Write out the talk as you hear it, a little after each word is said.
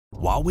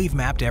While we've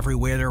mapped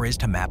everywhere there is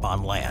to map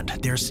on land,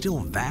 there's still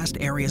vast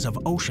areas of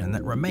ocean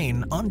that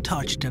remain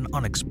untouched and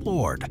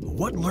unexplored.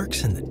 What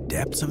lurks in the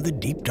depths of the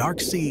deep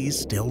dark seas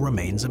still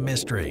remains a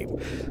mystery.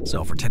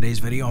 So for today's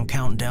video, I'm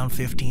counting down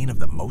 15 of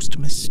the most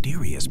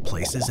mysterious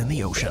places in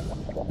the ocean.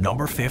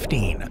 Number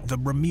 15. The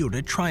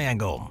Bermuda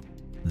Triangle.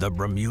 The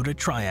Bermuda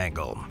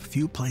Triangle.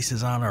 Few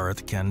places on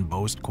Earth can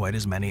boast quite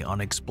as many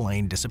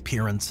unexplained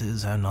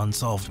disappearances and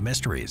unsolved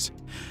mysteries.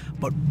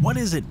 But what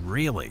is it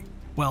really?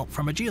 Well,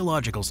 from a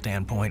geological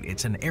standpoint,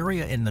 it's an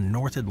area in the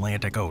North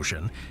Atlantic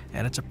Ocean,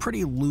 and it's a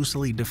pretty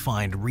loosely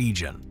defined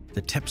region.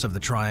 The tips of the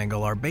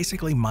triangle are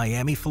basically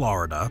Miami,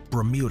 Florida,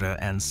 Bermuda,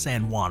 and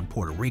San Juan,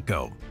 Puerto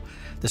Rico.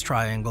 This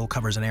triangle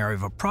covers an area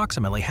of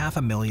approximately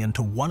 500,000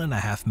 to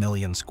 1.5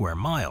 million square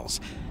miles,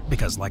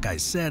 because like I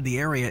said, the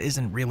area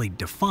isn't really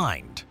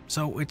defined.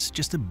 So it's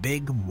just a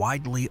big,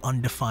 widely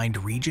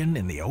undefined region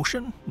in the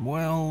ocean?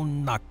 Well,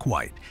 not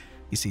quite.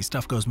 You see,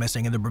 stuff goes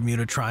missing in the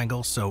Bermuda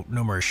Triangle, so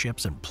numerous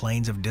ships and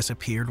planes have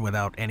disappeared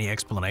without any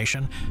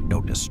explanation,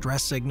 no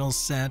distress signals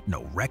sent,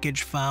 no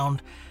wreckage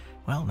found.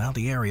 Well, now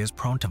the area is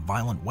prone to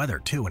violent weather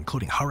too,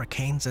 including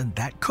hurricanes, and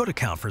that could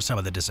account for some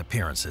of the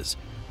disappearances.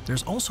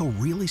 There's also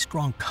really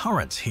strong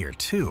currents here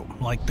too,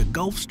 like the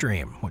Gulf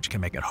Stream, which can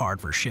make it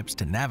hard for ships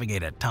to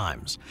navigate at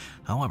times.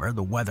 However,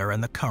 the weather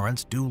and the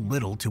currents do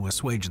little to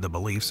assuage the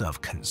beliefs of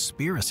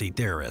conspiracy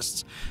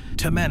theorists.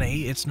 To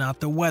many, it's not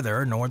the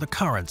weather nor the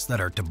currents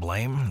that are to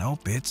blame.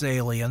 Nope, it's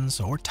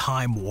aliens, or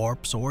time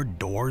warps, or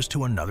doors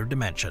to another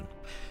dimension.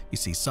 You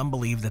see, some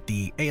believe that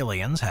the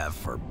aliens have,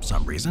 for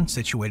some reason,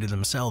 situated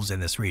themselves in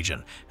this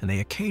region, and they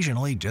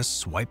occasionally just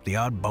swipe the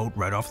odd boat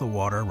right off the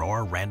water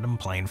or a random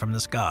plane from the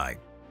sky.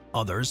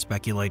 Others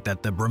speculate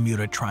that the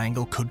Bermuda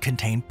Triangle could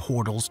contain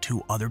portals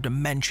to other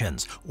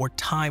dimensions or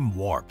time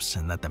warps,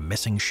 and that the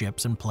missing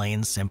ships and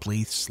planes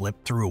simply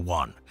slipped through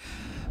one.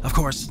 Of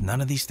course, none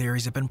of these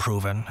theories have been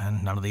proven,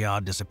 and none of the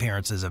odd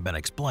disappearances have been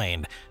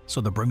explained, so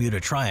the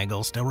Bermuda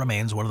Triangle still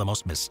remains one of the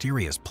most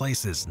mysterious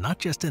places, not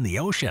just in the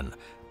ocean,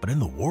 but in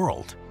the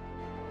world.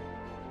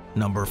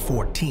 Number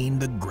 14.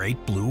 The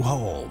Great Blue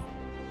Hole.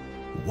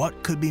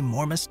 What could be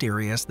more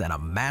mysterious than a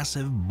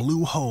massive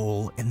blue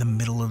hole in the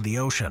middle of the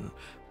ocean?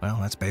 Well,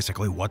 that's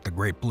basically what the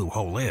Great Blue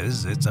Hole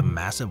is. It's a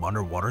massive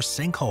underwater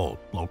sinkhole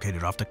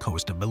located off the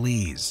coast of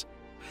Belize.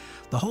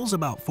 The hole's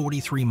about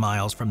 43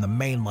 miles from the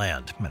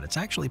mainland, and it's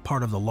actually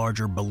part of the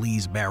larger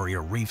Belize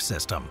Barrier Reef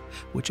System,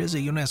 which is a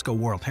UNESCO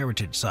World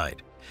Heritage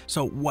Site.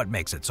 So what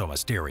makes it so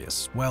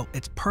mysterious? Well,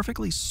 it's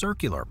perfectly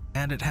circular,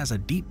 and it has a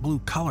deep blue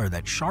color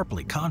that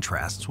sharply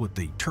contrasts with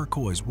the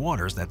turquoise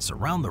waters that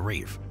surround the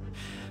reef.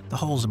 The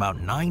hole's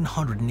about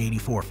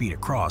 984 feet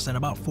across and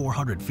about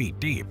 400 feet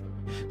deep.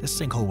 This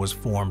sinkhole was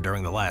formed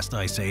during the last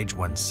ice age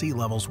when sea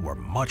levels were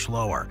much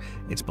lower.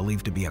 It's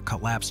believed to be a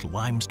collapsed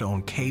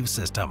limestone cave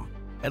system.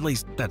 At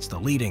least, that's the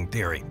leading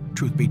theory.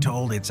 Truth be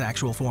told, its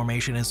actual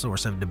formation is a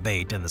source of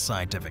debate in the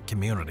scientific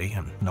community,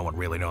 and no one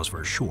really knows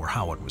for sure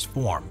how it was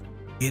formed.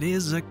 It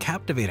is a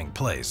captivating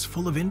place,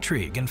 full of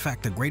intrigue. In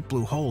fact, the Great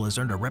Blue Hole has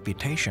earned a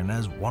reputation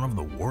as one of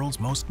the world's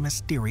most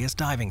mysterious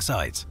diving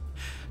sites.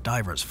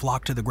 Divers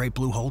flock to the Great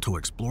Blue Hole to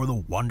explore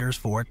the wonders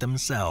for it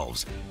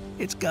themselves.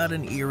 It's got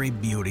an eerie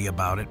beauty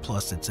about it,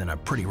 plus it's in a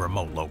pretty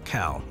remote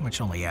locale,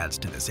 which only adds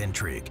to this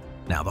intrigue.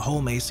 Now, the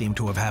hole may seem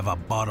to have a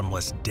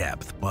bottomless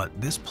depth, but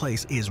this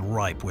place is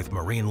ripe with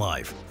marine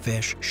life.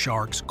 Fish,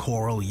 sharks,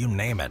 coral, you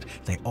name it,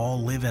 they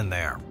all live in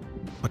there.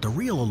 But the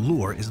real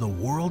allure is the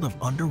world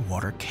of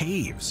underwater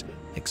caves.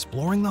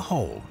 Exploring the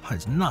hole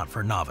is not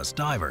for novice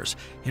divers.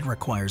 It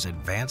requires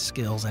advanced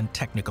skills and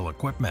technical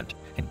equipment,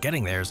 and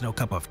getting there is no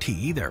cup of tea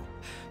either.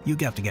 You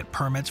have to get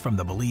permits from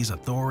the Belize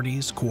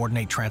authorities,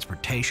 coordinate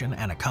transportation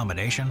and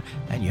accommodation,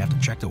 and you have to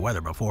check the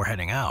weather before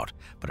heading out.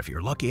 But if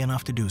you're lucky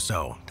enough to do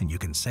so, then you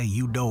can say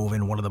you dove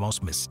in one of the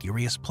most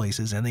mysterious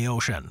places in the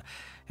ocean.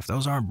 If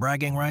those aren't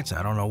bragging rights,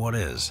 I don't know what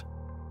is.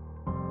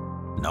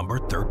 Number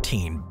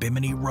 13.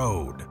 Bimini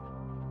Road.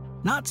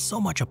 Not so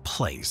much a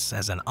place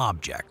as an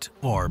object,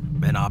 or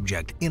an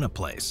object in a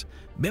place.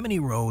 Bimini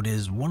Road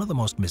is one of the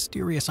most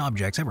mysterious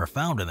objects ever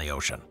found in the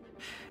ocean.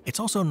 It's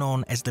also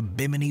known as the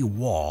Bimini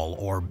Wall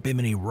or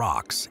Bimini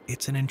Rocks.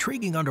 It's an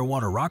intriguing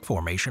underwater rock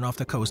formation off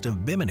the coast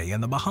of Bimini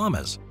in the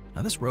Bahamas.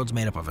 Now, this road's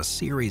made up of a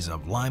series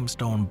of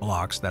limestone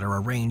blocks that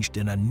are arranged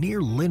in a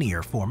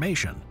near-linear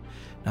formation.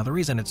 Now, the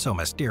reason it's so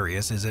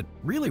mysterious is it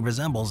really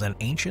resembles an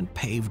ancient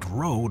paved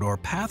road or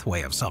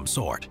pathway of some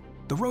sort.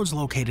 The road's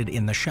located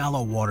in the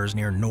shallow waters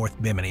near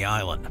North Bimini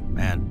Island,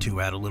 and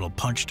to add a little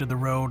punch to the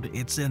road,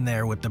 it's in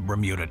there with the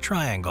Bermuda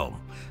Triangle.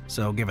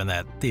 So given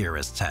that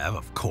theorists have,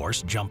 of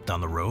course, jumped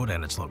on the road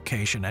and its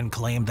location and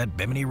claimed that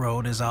Bimini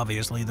Road is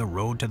obviously the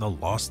road to the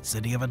lost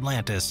city of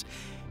Atlantis,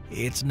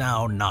 it's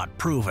now not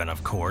proven,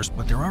 of course,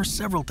 but there are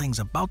several things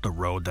about the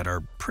road that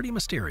are pretty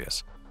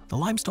mysterious. The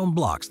limestone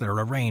blocks that are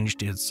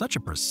arranged in such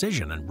a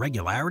precision and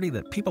regularity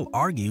that people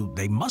argue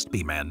they must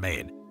be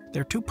man-made.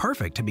 They're too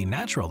perfect to be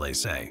natural, they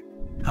say.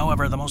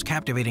 However, the most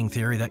captivating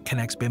theory that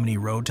connects Bimini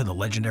Road to the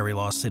legendary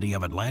lost city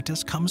of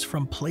Atlantis comes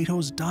from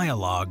Plato's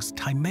dialogues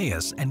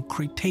Timaeus and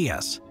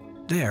Critias.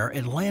 There,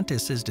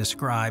 Atlantis is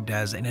described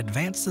as an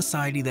advanced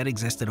society that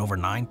existed over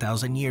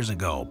 9,000 years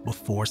ago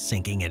before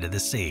sinking into the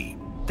sea.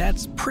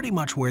 That's pretty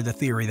much where the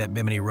theory that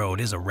Bimini Road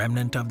is a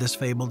remnant of this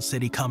fabled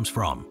city comes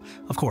from.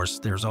 Of course,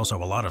 there's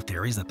also a lot of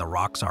theories that the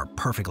rocks are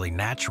perfectly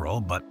natural,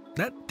 but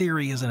that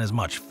theory isn't as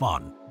much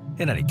fun.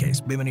 In any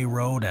case, Bimini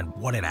Road and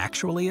what it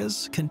actually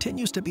is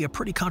continues to be a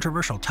pretty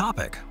controversial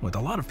topic, with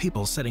a lot of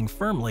people sitting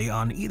firmly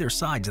on either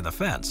sides of the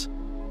fence.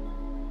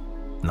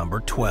 Number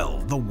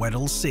 12. The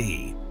Weddell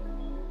Sea.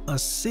 A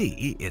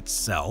sea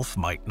itself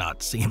might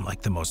not seem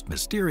like the most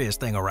mysterious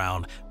thing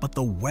around, but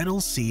the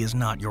Weddell Sea is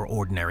not your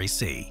ordinary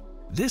sea.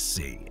 This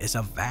sea is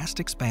a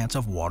vast expanse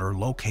of water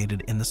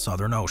located in the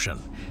Southern Ocean.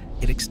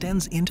 It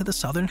extends into the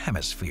Southern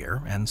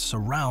Hemisphere and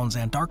surrounds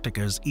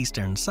Antarctica's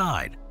eastern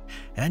side.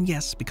 And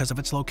yes, because of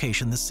its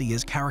location, the sea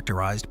is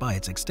characterized by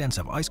its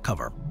extensive ice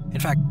cover. In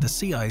fact, the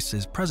sea ice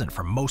is present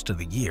for most of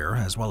the year,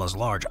 as well as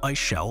large ice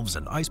shelves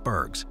and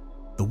icebergs.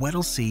 The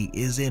Weddell Sea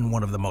is in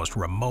one of the most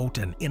remote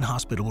and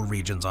inhospitable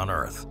regions on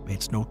Earth.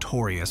 It's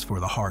notorious for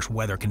the harsh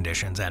weather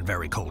conditions and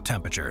very cold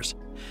temperatures.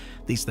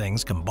 These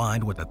things,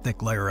 combined with a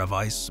thick layer of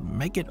ice,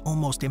 make it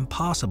almost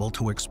impossible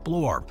to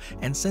explore,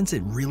 and since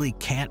it really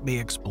can't be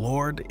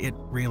explored, it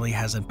really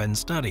hasn't been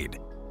studied.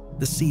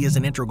 The sea is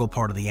an integral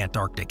part of the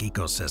Antarctic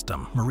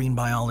ecosystem. Marine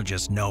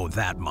biologists know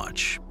that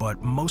much,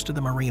 but most of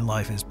the marine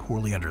life is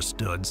poorly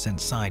understood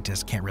since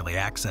scientists can't really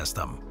access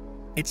them.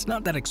 It's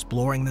not that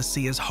exploring the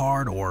sea is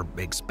hard or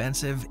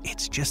expensive,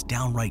 it's just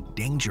downright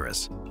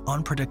dangerous.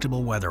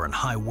 Unpredictable weather and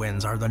high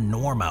winds are the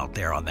norm out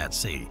there on that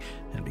sea,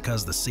 and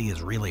because the sea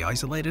is really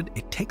isolated,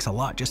 it takes a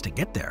lot just to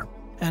get there.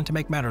 And to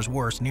make matters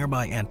worse,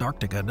 nearby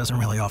Antarctica doesn't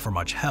really offer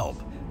much help.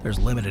 There's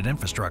limited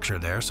infrastructure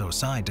there, so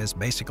scientists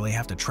basically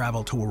have to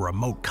travel to a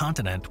remote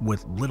continent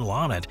with little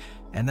on it,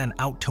 and then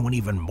out to an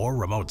even more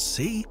remote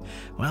sea?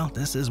 Well,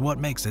 this is what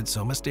makes it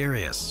so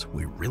mysterious.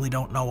 We really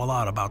don't know a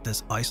lot about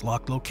this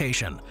ice-locked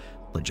location.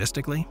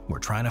 Logistically, we're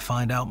trying to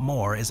find out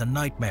more is a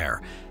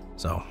nightmare.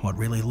 So what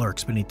really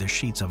lurks beneath the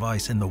sheets of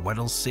ice in the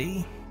Weddell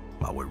Sea?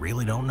 Well, we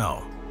really don't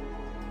know.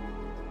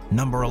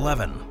 Number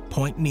 11.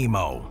 Point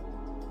Nemo.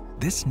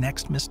 This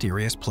next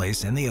mysterious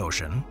place in the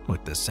ocean,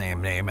 with the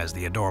same name as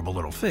the adorable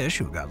little fish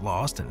who got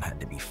lost and had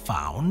to be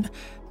found,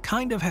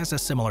 kind of has a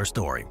similar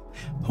story.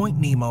 Point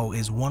Nemo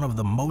is one of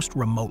the most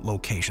remote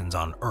locations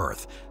on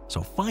Earth, so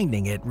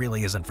finding it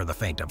really isn't for the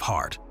faint of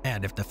heart.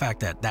 And if the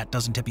fact that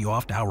doesn't tip you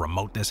off to how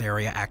remote this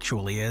area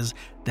actually is,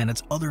 then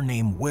its other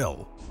name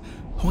will.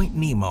 Point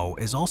Nemo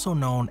is also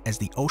known as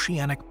the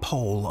oceanic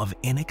pole of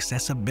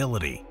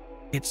inaccessibility.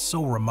 It's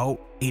so remote,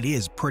 it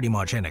is pretty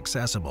much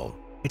inaccessible.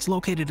 It's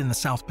located in the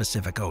South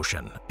Pacific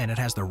Ocean, and it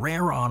has the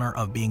rare honor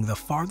of being the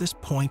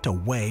farthest point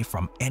away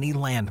from any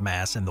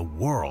landmass in the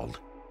world.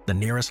 The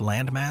nearest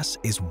landmass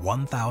is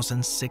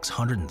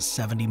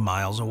 1,670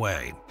 miles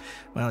away.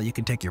 Well, you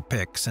can take your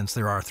pick since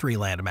there are 3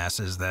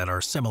 landmasses that are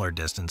similar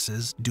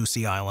distances: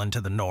 Ducie Island to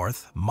the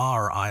north,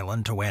 Mar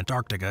Island to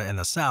Antarctica in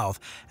the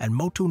south, and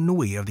Motu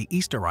Nui of the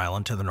Easter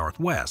Island to the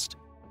northwest.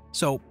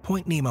 So,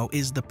 Point Nemo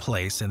is the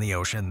place in the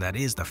ocean that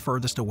is the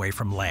furthest away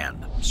from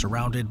land,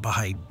 surrounded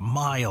by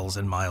miles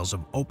and miles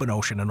of open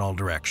ocean in all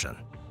directions.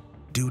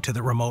 Due to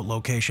the remote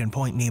location,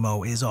 Point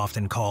Nemo is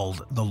often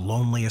called the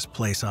loneliest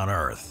place on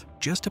Earth.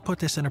 Just to put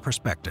this into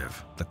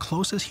perspective, the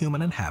closest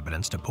human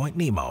inhabitants to Point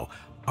Nemo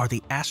are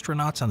the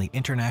astronauts on the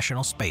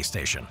International Space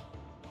Station.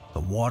 The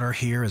water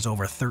here is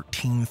over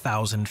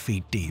 13,000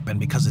 feet deep, and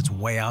because it's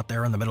way out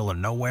there in the middle of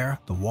nowhere,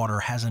 the water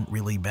hasn't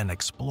really been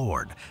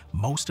explored.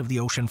 Most of the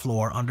ocean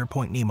floor under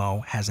Point Nemo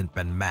hasn't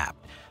been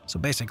mapped, so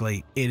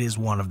basically it is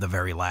one of the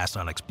very last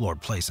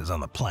unexplored places on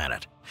the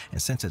planet.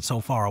 And since it's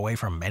so far away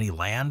from any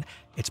land,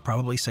 it's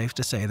probably safe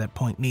to say that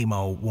Point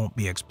Nemo won't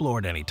be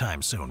explored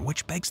anytime soon,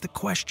 which begs the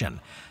question,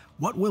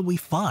 what will we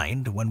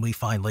find when we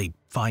finally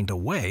find a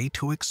way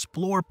to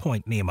explore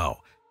Point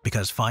Nemo?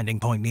 Because finding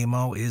Point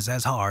Nemo is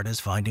as hard as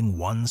finding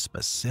one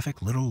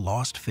specific little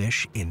lost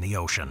fish in the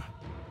ocean.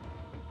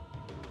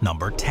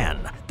 Number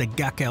 10. The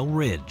Gackel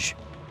Ridge.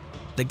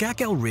 The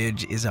Gackel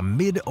Ridge is a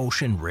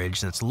mid-ocean ridge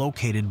that's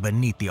located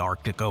beneath the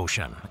Arctic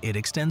Ocean. It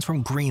extends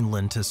from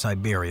Greenland to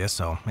Siberia,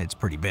 so it's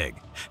pretty big.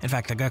 In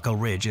fact, the Gackel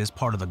Ridge is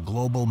part of the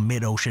global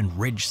mid-ocean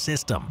ridge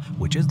system,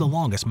 which is the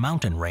longest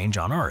mountain range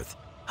on Earth.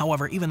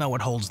 However, even though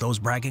it holds those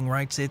bragging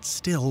rights, it's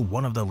still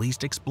one of the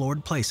least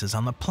explored places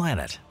on the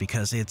planet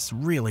because it's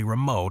really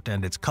remote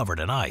and it's covered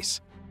in ice.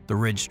 The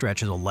ridge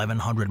stretches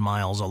 1,100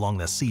 miles along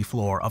the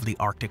seafloor of the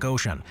Arctic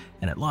Ocean,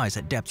 and it lies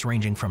at depths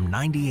ranging from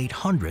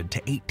 9,800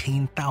 to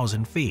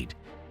 18,000 feet.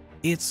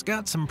 It's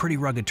got some pretty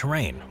rugged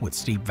terrain, with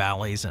steep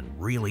valleys and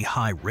really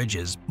high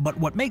ridges, but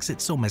what makes it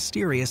so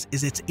mysterious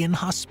is its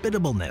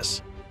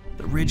inhospitableness.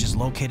 The ridge is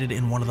located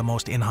in one of the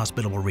most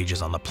inhospitable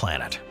regions on the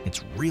planet.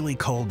 It's really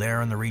cold there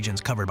and the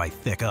region's covered by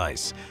thick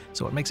ice,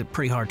 so it makes it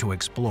pretty hard to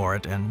explore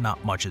it and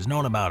not much is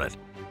known about it.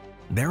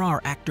 There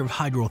are active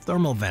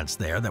hydrothermal vents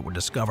there that were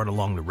discovered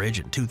along the ridge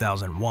in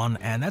 2001,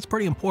 and that's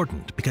pretty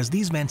important because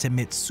these vents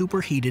emit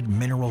superheated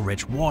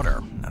mineral-rich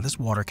water. Now, this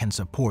water can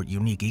support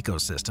unique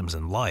ecosystems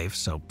and life,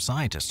 so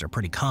scientists are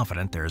pretty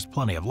confident there's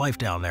plenty of life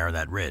down there in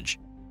that ridge.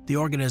 The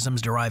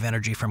organisms derive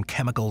energy from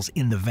chemicals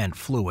in the vent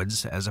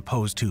fluids as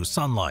opposed to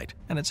sunlight,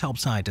 and it's helped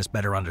scientists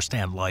better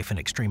understand life in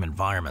extreme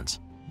environments.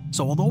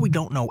 So although we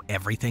don't know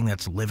everything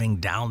that's living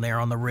down there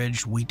on the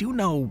ridge, we do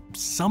know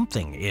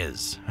something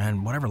is,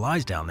 and whatever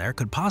lies down there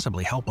could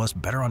possibly help us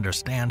better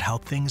understand how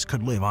things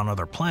could live on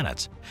other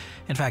planets.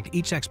 In fact,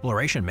 each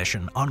exploration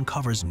mission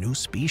uncovers new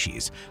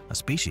species, a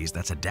species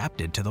that's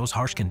adapted to those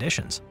harsh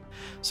conditions.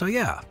 So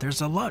yeah,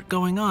 there's a lot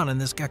going on in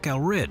this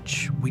Geckel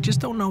Ridge. We just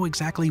don't know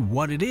exactly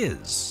what it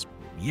is,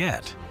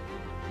 yet.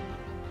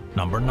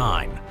 Number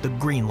 9. The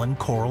Greenland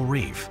Coral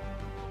Reef.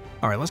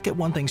 Alright, let's get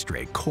one thing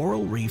straight.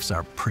 Coral reefs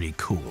are pretty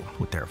cool.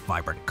 With their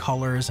vibrant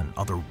colors and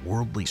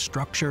otherworldly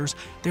structures,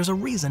 there's a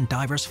reason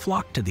divers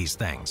flock to these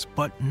things,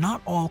 but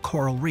not all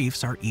coral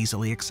reefs are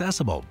easily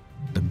accessible.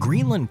 The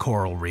Greenland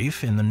Coral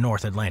Reef in the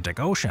North Atlantic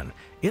Ocean,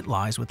 it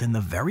lies within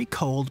the very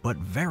cold but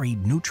very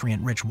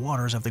nutrient-rich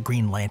waters of the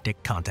Greenlandic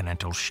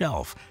continental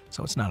shelf,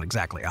 so it's not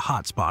exactly a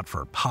hotspot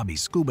for hobby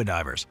scuba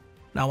divers.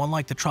 Now,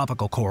 unlike the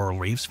tropical coral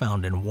reefs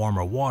found in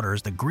warmer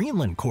waters, the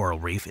Greenland coral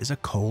reef is a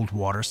cold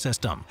water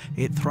system.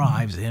 It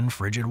thrives in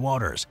frigid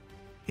waters.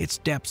 Its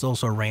depths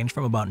also range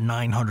from about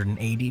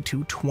 980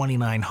 to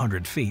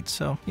 2,900 feet,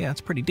 so yeah, it's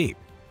pretty deep.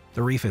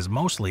 The reef is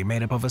mostly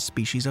made up of a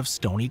species of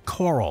stony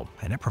coral,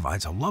 and it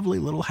provides a lovely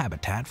little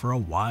habitat for a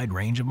wide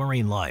range of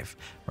marine life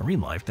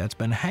that's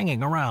been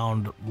hanging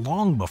around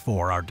long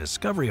before our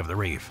discovery of the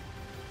reef.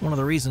 One of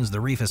the reasons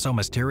the reef is so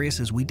mysterious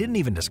is we didn't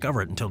even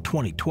discover it until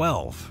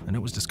 2012, and it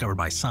was discovered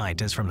by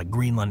scientists from the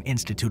Greenland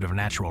Institute of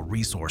Natural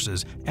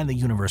Resources and the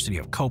University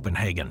of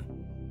Copenhagen.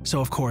 So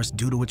of course,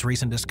 due to its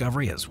recent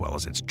discovery as well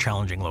as its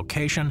challenging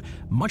location,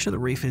 much of the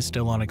reef is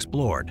still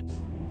unexplored.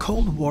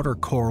 Cold water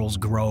corals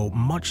grow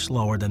much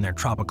slower than their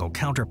tropical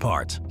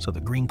counterparts, so the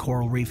green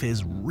coral reef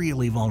is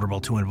really vulnerable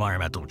to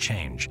environmental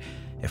change.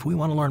 If we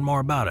want to learn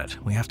more about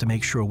it, we have to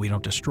make sure we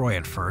don't destroy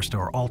it first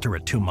or alter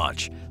it too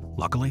much.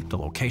 Luckily, the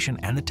location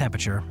and the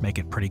temperature make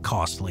it pretty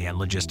costly and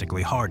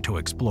logistically hard to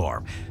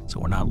explore, so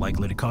we're not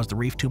likely to cause the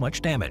reef too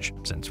much damage,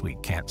 since we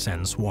can't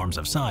send swarms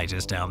of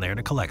scientists down there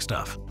to collect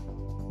stuff.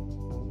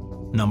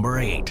 Number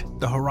 8.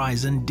 The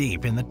Horizon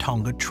Deep in the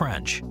Tonga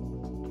Trench.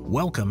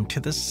 Welcome to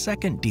the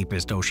second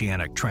deepest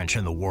oceanic trench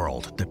in the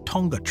world, the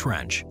Tonga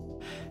Trench.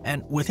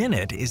 And within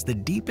it is the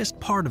deepest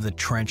part of the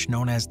trench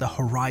known as the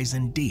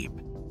Horizon Deep.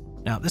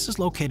 Now, this is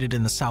located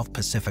in the South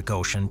Pacific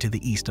Ocean to the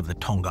east of the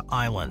Tonga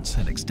Islands.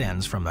 It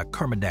extends from the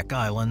Kermadec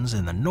Islands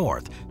in the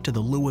north to the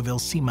Louisville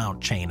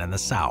Seamount Chain in the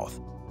south.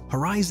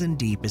 Horizon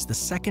Deep is the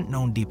second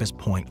known deepest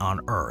point on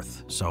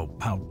Earth. So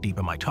how deep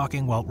am I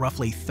talking? Well,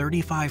 roughly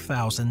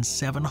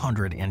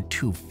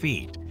 35,702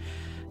 feet.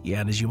 Yeah,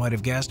 and as you might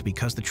have guessed,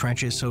 because the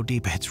trench is so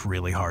deep, it's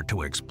really hard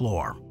to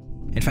explore.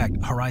 In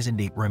fact, Horizon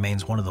Deep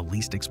remains one of the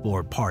least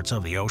explored parts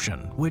of the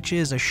ocean, which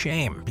is a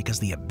shame because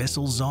the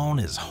abyssal zone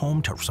is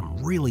home to some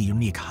really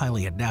unique,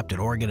 highly adapted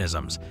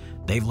organisms.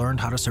 They've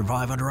learned how to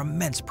survive under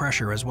immense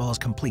pressure as well as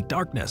complete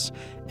darkness,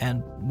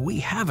 and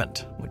we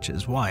haven't, which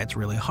is why it's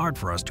really hard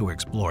for us to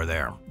explore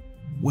there.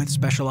 With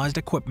specialized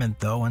equipment,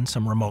 though, and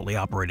some remotely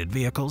operated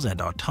vehicles and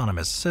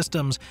autonomous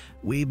systems,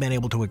 we've been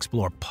able to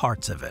explore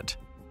parts of it.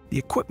 The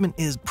equipment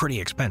is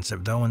pretty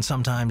expensive, though, and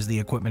sometimes the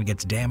equipment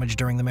gets damaged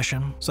during the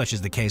mission, such is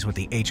the case with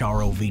the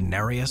HROV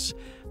Nereus.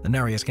 The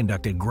Nereus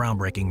conducted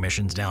groundbreaking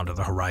missions down to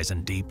the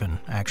Horizon Deep and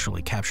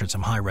actually captured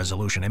some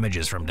high-resolution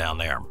images from down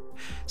there.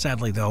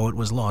 Sadly, though, it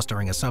was lost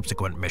during a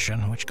subsequent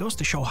mission, which goes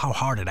to show how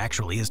hard it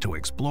actually is to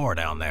explore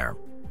down there.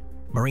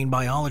 Marine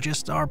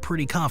biologists are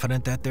pretty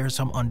confident that there's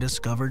some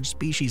undiscovered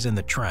species in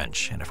the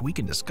trench, and if we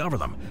can discover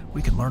them,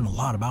 we can learn a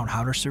lot about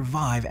how to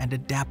survive and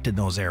adapt in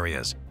those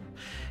areas.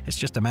 It's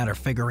just a matter of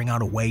figuring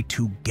out a way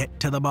to get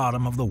to the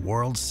bottom of the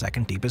world's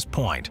second deepest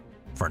point.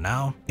 For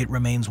now, it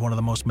remains one of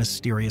the most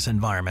mysterious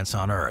environments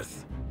on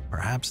Earth.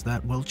 Perhaps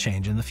that will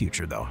change in the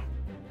future, though.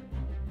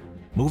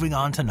 Moving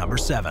on to number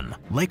 7,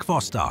 Lake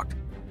Vostok.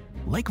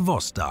 Lake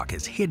Vostok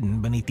is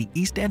hidden beneath the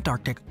East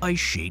Antarctic ice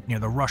sheet near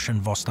the Russian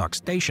Vostok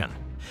Station.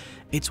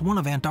 It's one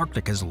of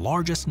Antarctica's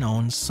largest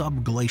known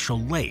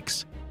subglacial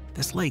lakes.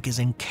 This lake is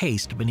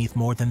encased beneath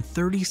more than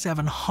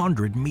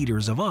 3,700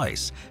 meters of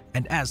ice,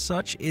 and as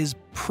such is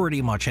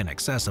pretty much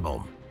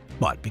inaccessible.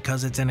 But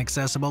because it's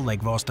inaccessible,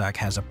 Lake Vostok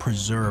has a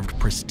preserved,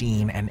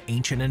 pristine, and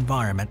ancient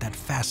environment that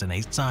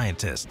fascinates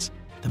scientists.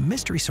 The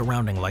mystery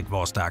surrounding Lake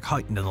Vostok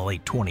heightened in the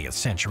late 20th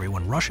century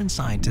when Russian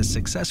scientists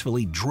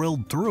successfully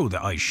drilled through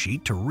the ice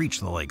sheet to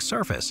reach the lake's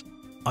surface.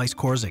 Ice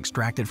cores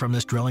extracted from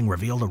this drilling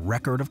revealed a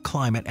record of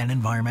climate and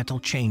environmental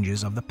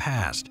changes of the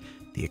past.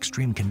 The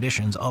extreme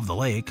conditions of the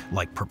lake,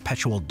 like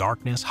perpetual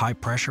darkness, high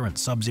pressure, and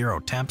sub-zero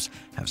temps,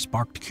 have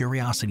sparked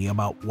curiosity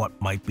about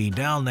what might be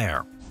down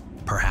there.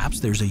 Perhaps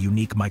there's a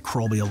unique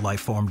microbial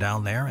life form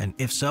down there, and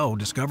if so,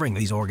 discovering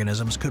these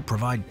organisms could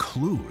provide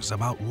clues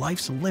about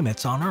life's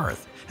limits on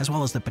Earth, as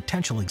well as the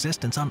potential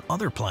existence on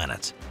other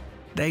planets.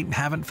 They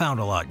haven't found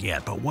a lot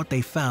yet, but what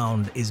they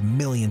found is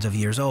millions of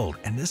years old,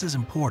 and this is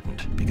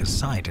important because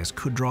scientists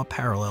could draw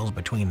parallels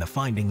between the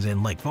findings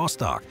in Lake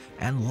Vostok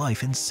and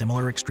life in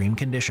similar extreme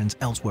conditions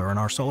elsewhere in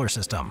our solar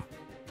system.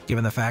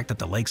 Given the fact that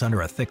the lake's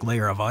under a thick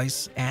layer of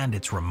ice and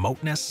its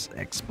remoteness,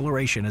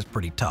 exploration is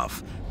pretty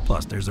tough.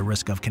 Plus, there's a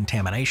risk of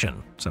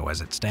contamination, so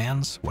as it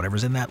stands,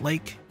 whatever's in that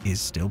lake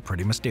is still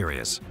pretty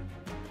mysterious.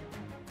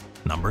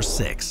 Number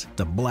 6.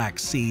 The Black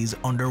Sea's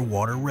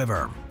underwater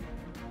river.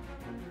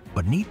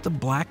 Beneath the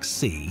Black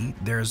Sea,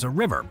 there's a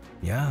river.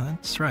 Yeah,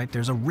 that's right,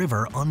 there's a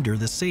river under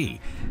the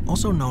sea,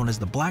 also known as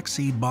the Black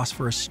Sea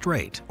Bosphorus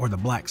Strait or the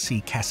Black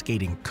Sea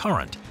Cascading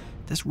Current.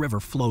 This river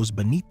flows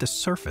beneath the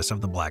surface of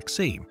the Black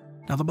Sea.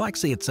 Now, the Black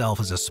Sea itself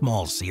is a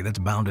small sea that's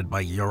bounded by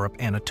Europe,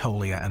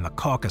 Anatolia, and the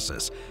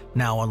Caucasus.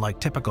 Now, unlike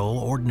typical,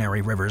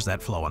 ordinary rivers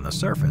that flow on the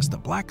surface, the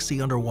Black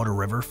Sea underwater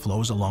river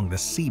flows along the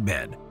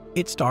seabed.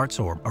 It starts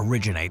or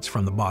originates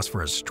from the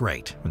Bosphorus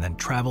Strait and then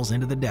travels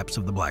into the depths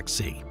of the Black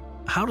Sea.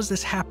 How does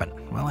this happen?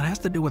 Well, it has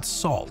to do with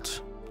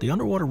salt. The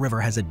underwater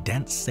river has a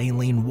dense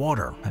saline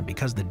water, and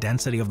because the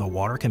density of the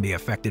water can be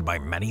affected by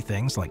many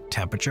things like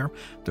temperature,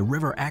 the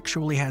river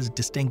actually has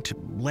distinct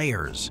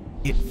layers.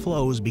 It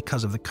flows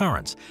because of the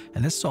currents,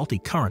 and this salty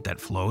current that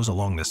flows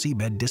along the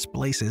seabed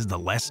displaces the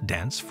less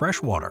dense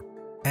fresh water.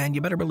 And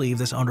you better believe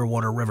this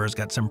underwater river's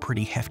got some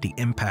pretty hefty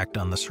impact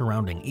on the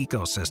surrounding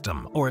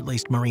ecosystem, or at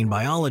least marine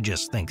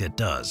biologists think it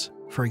does.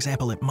 For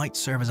example, it might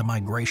serve as a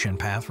migration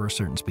path for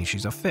certain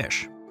species of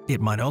fish. It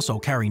might also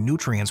carry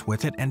nutrients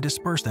with it and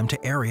disperse them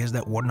to areas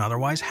that wouldn't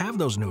otherwise have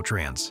those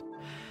nutrients.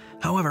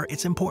 However,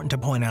 it's important to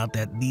point out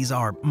that these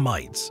are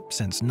mites,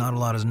 since not a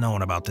lot is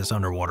known about this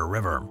underwater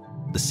river.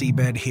 The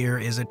seabed here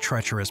is a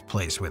treacherous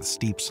place with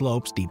steep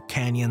slopes, deep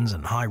canyons,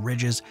 and high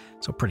ridges,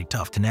 so pretty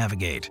tough to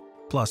navigate.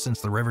 Plus,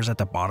 since the river's at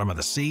the bottom of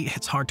the sea,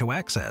 it's hard to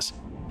access.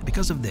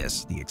 Because of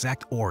this, the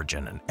exact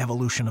origin and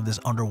evolution of this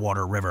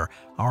underwater river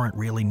aren't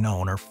really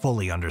known or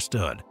fully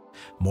understood.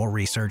 More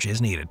research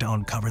is needed to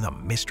uncover the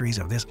mysteries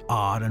of this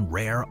odd and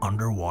rare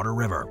underwater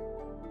river.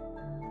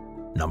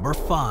 Number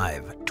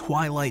 5.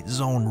 Twilight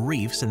Zone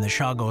Reefs in the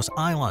Chagos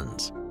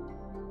Islands.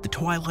 The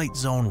Twilight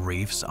Zone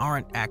reefs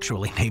aren't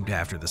actually named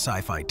after the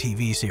sci-fi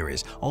TV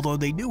series, although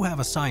they do have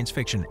a science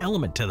fiction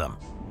element to them.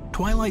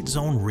 Twilight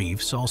Zone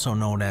reefs, also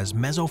known as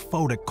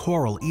mesophotic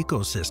coral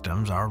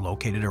ecosystems, are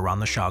located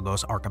around the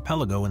Chagos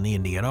Archipelago in the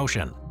Indian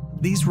Ocean.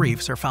 These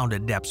reefs are found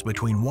at depths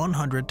between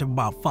 100 to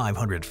about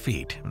 500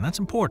 feet, and that's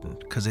important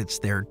because it's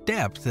their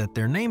depth that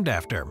they're named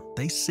after.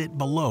 They sit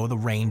below the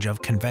range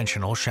of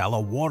conventional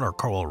shallow water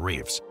coral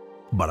reefs,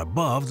 but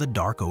above the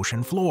dark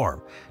ocean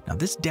floor. Now,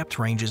 this depth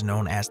range is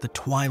known as the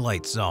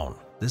Twilight Zone.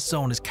 This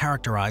zone is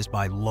characterized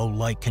by low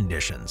light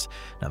conditions.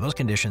 Now, those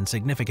conditions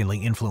significantly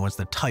influence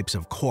the types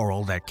of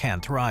coral that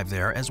can thrive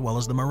there, as well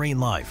as the marine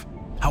life.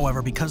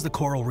 However, because the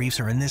coral reefs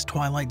are in this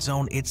twilight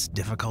zone, it's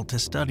difficult to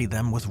study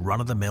them with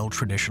run-of-the-mill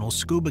traditional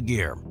scuba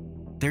gear.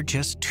 They're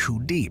just too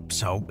deep,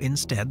 so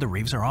instead the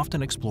reefs are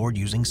often explored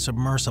using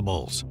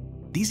submersibles.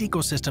 These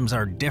ecosystems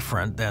are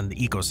different than the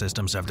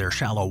ecosystems of their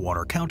shallow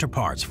water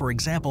counterparts. For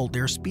example,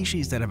 they're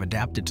species that have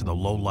adapted to the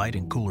low light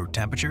and cooler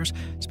temperatures,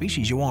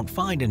 species you won't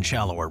find in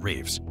shallower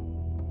reefs.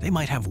 They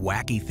might have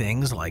wacky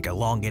things like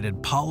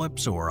elongated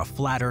polyps or a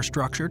flatter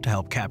structure to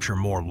help capture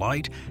more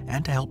light,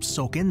 and to help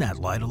soak in that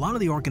light, a lot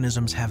of the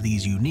organisms have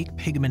these unique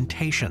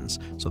pigmentations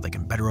so they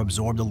can better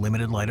absorb the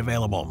limited light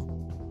available.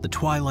 The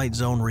Twilight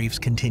Zone reefs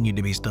continue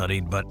to be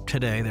studied, but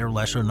today they're a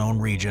lesser-known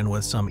region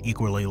with some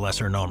equally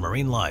lesser-known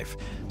marine life.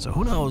 So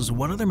who knows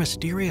what other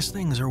mysterious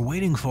things are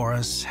waiting for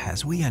us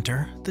as we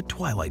enter the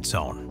Twilight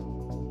Zone.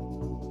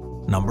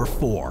 Number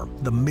 4.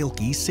 The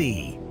Milky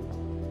Sea.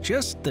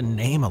 Just the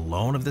name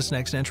alone of this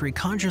next entry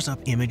conjures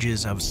up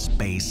images of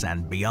space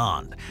and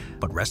beyond.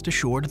 But rest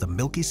assured, the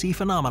Milky Sea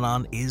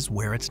phenomenon is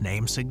where its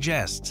name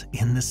suggests,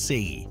 in the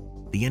sea.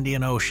 The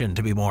Indian Ocean,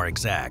 to be more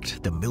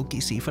exact. The Milky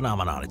Sea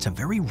phenomenon, it's a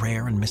very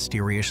rare and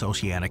mysterious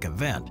oceanic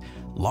event.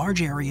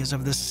 Large areas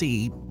of the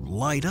sea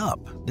light up.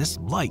 This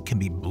light can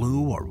be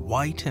blue or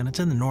white, and it's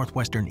in the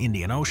northwestern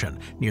Indian Ocean,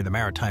 near the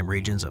maritime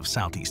regions of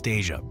Southeast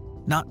Asia.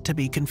 Not to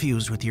be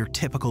confused with your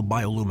typical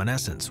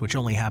bioluminescence, which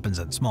only happens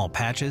in small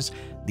patches,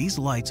 these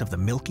lights of the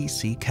Milky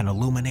Sea can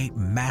illuminate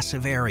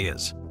massive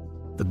areas.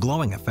 The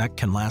glowing effect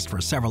can last for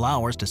several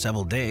hours to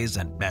several days,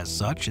 and as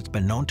such, it's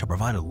been known to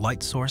provide a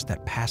light source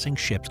that passing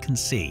ships can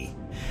see.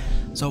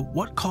 So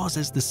what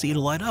causes the sea to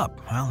light up?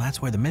 Well,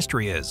 that's where the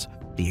mystery is.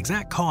 The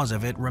exact cause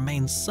of it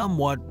remains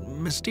somewhat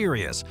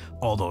mysterious,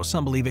 although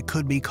some believe it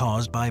could be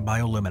caused by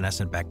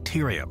bioluminescent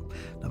bacteria.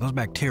 Now, those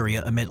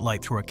bacteria emit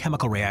light through a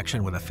chemical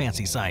reaction with a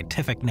fancy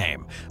scientific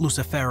name,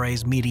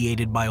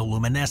 luciferase-mediated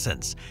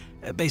bioluminescence.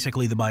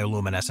 Basically, the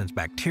bioluminescence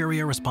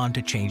bacteria respond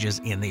to changes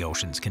in the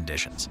ocean's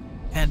conditions.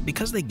 And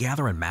because they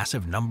gather in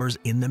massive numbers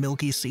in the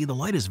Milky Sea, the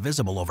light is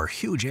visible over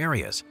huge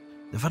areas.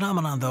 The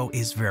phenomenon, though,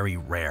 is very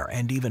rare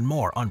and even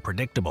more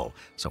unpredictable,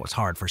 so it's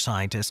hard for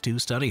scientists to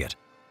study it.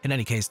 In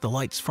any case, the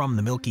lights from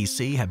the Milky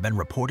Sea have been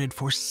reported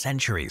for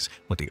centuries,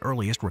 with the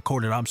earliest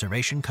recorded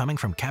observation coming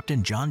from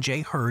Captain John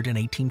J. Hurd in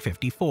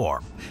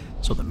 1854.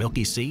 So the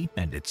Milky Sea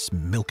and its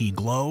milky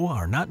glow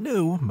are not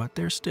new, but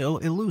they're still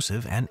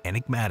elusive and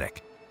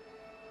enigmatic.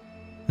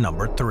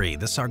 Number 3.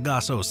 The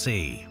Sargasso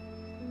Sea.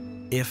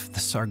 If the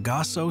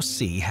Sargasso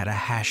Sea had a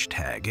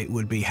hashtag, it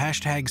would be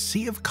hashtag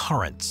Sea of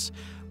Currents.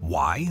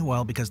 Why?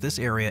 Well, because this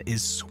area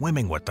is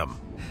swimming with them.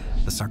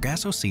 The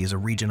Sargasso Sea is a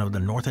region of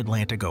the North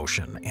Atlantic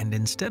Ocean, and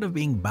instead of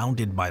being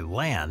bounded by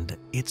land,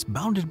 it's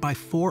bounded by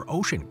 4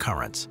 ocean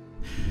currents.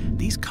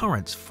 These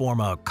currents form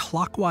a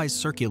clockwise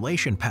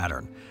circulation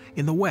pattern.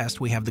 In the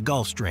west, we have the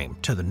Gulf Stream.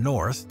 To the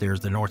north, there's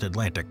the North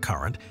Atlantic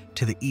Current.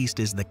 To the east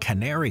is the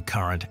Canary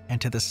Current,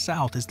 and to the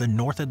south is the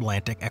North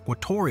Atlantic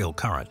Equatorial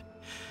Current.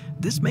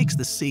 This makes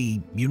the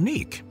sea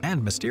unique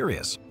and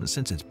mysterious,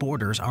 since its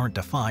borders aren't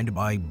defined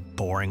by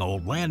boring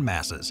old land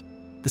masses.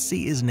 The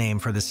sea is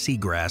named for the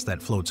seagrass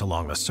that floats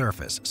along the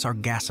surface,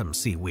 sargassum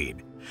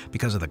seaweed.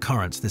 Because of the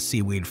currents, the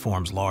seaweed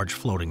forms large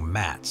floating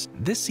mats.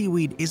 This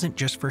seaweed isn't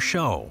just for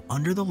show.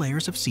 Under the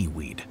layers of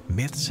seaweed,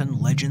 myths and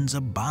legends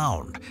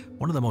abound.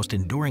 One of the most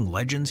enduring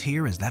legends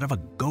here is that of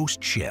a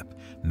ghost ship.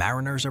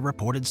 Mariners have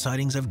reported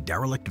sightings of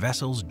derelict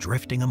vessels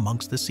drifting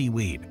amongst the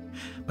seaweed.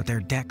 But their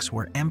decks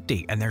were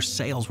empty and their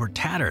sails were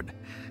tattered.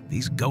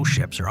 These ghost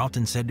ships are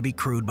often said to be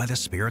crewed by the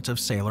spirits of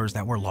sailors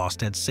that were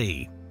lost at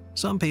sea.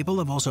 Some people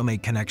have also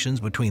made connections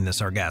between the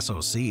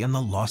Sargasso Sea and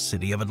the lost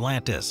city of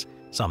Atlantis.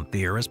 Some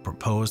theorists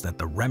propose that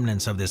the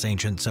remnants of this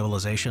ancient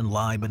civilization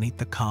lie beneath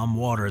the calm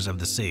waters of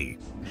the sea.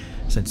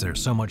 Since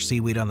there's so much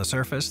seaweed on the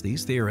surface,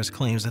 these theorists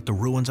claim that the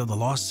ruins of the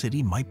lost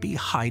city might be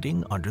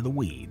hiding under the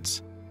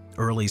weeds.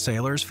 Early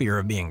sailors fear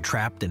of being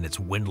trapped in its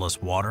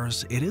windless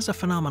waters. It is a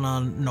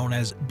phenomenon known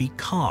as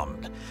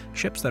becalmed.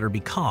 Ships that are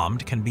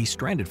becalmed can be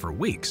stranded for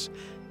weeks.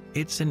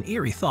 It's an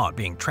eerie thought,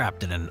 being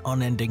trapped in an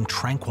unending,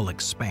 tranquil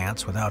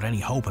expanse without any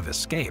hope of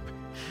escape.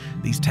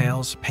 These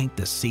tales paint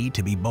the sea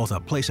to be both a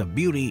place of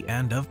beauty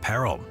and of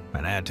peril,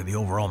 and add to the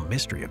overall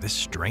mystery of this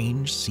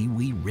strange,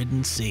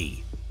 seaweed-ridden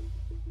sea.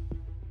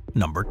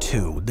 Number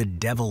 2. The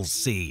Devil's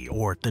Sea,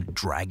 or the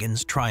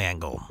Dragon's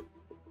Triangle.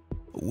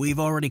 We've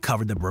already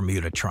covered the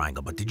Bermuda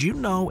Triangle, but did you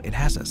know it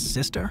has a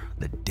sister?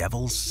 The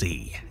Devil's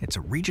Sea. It's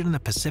a region in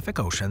the Pacific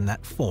Ocean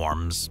that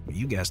forms,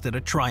 you guessed it,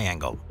 a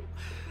triangle.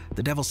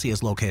 The Devil's Sea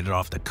is located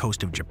off the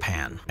coast of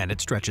Japan, and it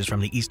stretches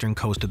from the eastern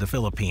coast of the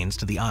Philippines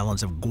to the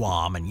islands of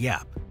Guam and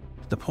Yap.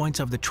 The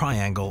points of the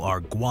triangle are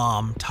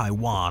Guam,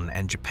 Taiwan,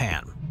 and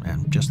Japan.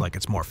 And just like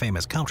its more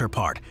famous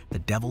counterpart, the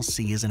Devil's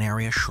Sea is an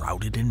area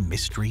shrouded in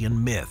mystery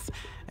and myth,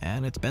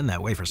 and it's been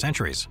that way for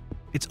centuries.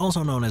 It's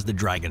also known as the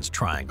Dragon's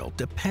Triangle,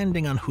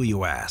 depending on who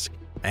you ask,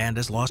 and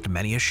has lost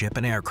many a ship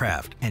and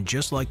aircraft. And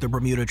just like the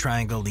Bermuda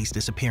Triangle, these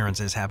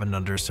disappearances happened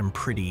under some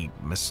pretty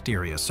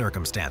mysterious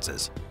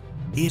circumstances.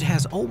 It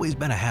has always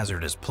been a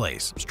hazardous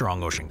place.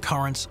 Strong ocean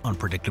currents,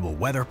 unpredictable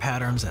weather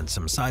patterns, and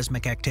some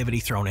seismic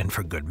activity thrown in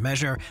for good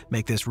measure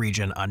make this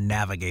region a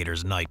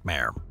navigator's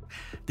nightmare.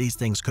 These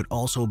things could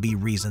also be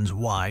reasons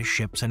why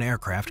ships and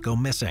aircraft go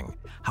missing.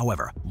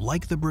 However,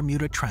 like the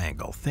Bermuda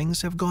Triangle,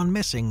 things have gone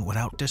missing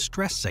without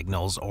distress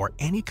signals or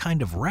any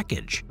kind of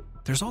wreckage.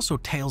 There's also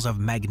tales of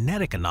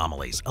magnetic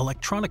anomalies,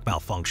 electronic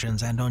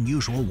malfunctions, and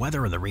unusual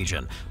weather in the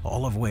region,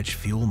 all of which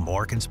fuel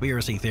more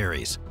conspiracy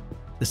theories.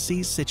 The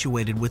sea is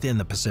situated within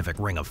the Pacific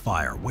Ring of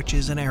Fire, which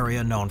is an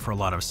area known for a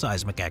lot of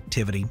seismic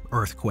activity,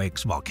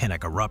 earthquakes,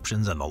 volcanic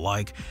eruptions, and the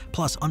like,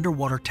 plus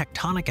underwater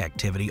tectonic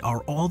activity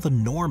are all the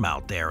norm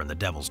out there in the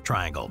Devil's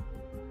Triangle.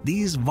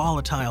 These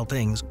volatile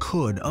things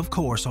could, of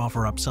course,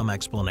 offer up some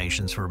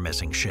explanations for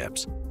missing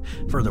ships.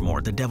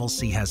 Furthermore, the Devil's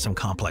Sea has some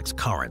complex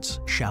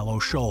currents, shallow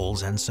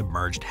shoals, and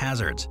submerged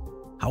hazards.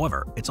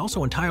 However, it's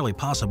also entirely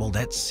possible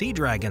that sea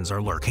dragons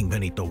are lurking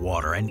beneath the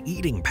water and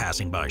eating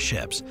passing-by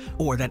ships,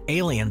 or that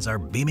aliens are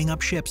beaming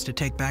up ships to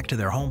take back to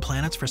their home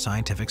planets for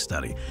scientific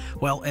study.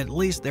 Well, at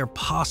least they're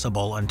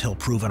possible until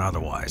proven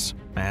otherwise.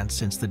 And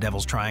since the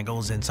Devil's Triangle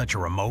is in such a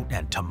remote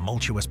and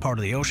tumultuous part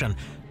of the ocean,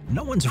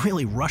 no one's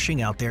really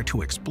rushing out there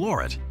to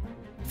explore it.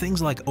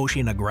 Things like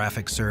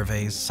oceanographic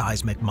surveys,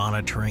 seismic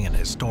monitoring, and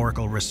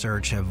historical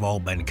research have all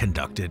been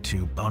conducted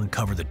to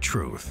uncover the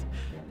truth.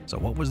 So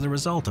what was the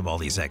result of all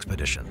these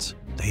expeditions?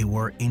 They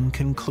were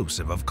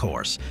inconclusive, of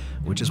course,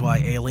 which is why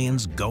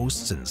aliens,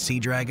 ghosts, and sea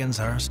dragons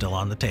are still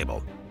on the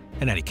table.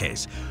 In any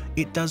case,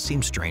 it does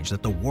seem strange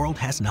that the world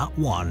has not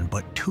one,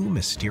 but 2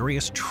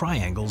 mysterious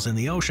triangles in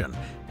the ocean,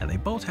 and they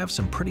both have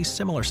some pretty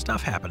similar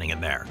stuff happening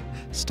in there.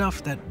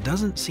 Stuff that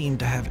doesn't seem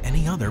to have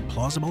any other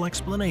plausible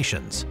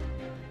explanations.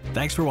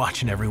 Thanks for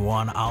watching,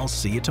 everyone. I'll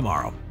see you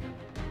tomorrow.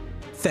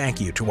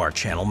 Thank you to our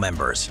channel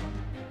members: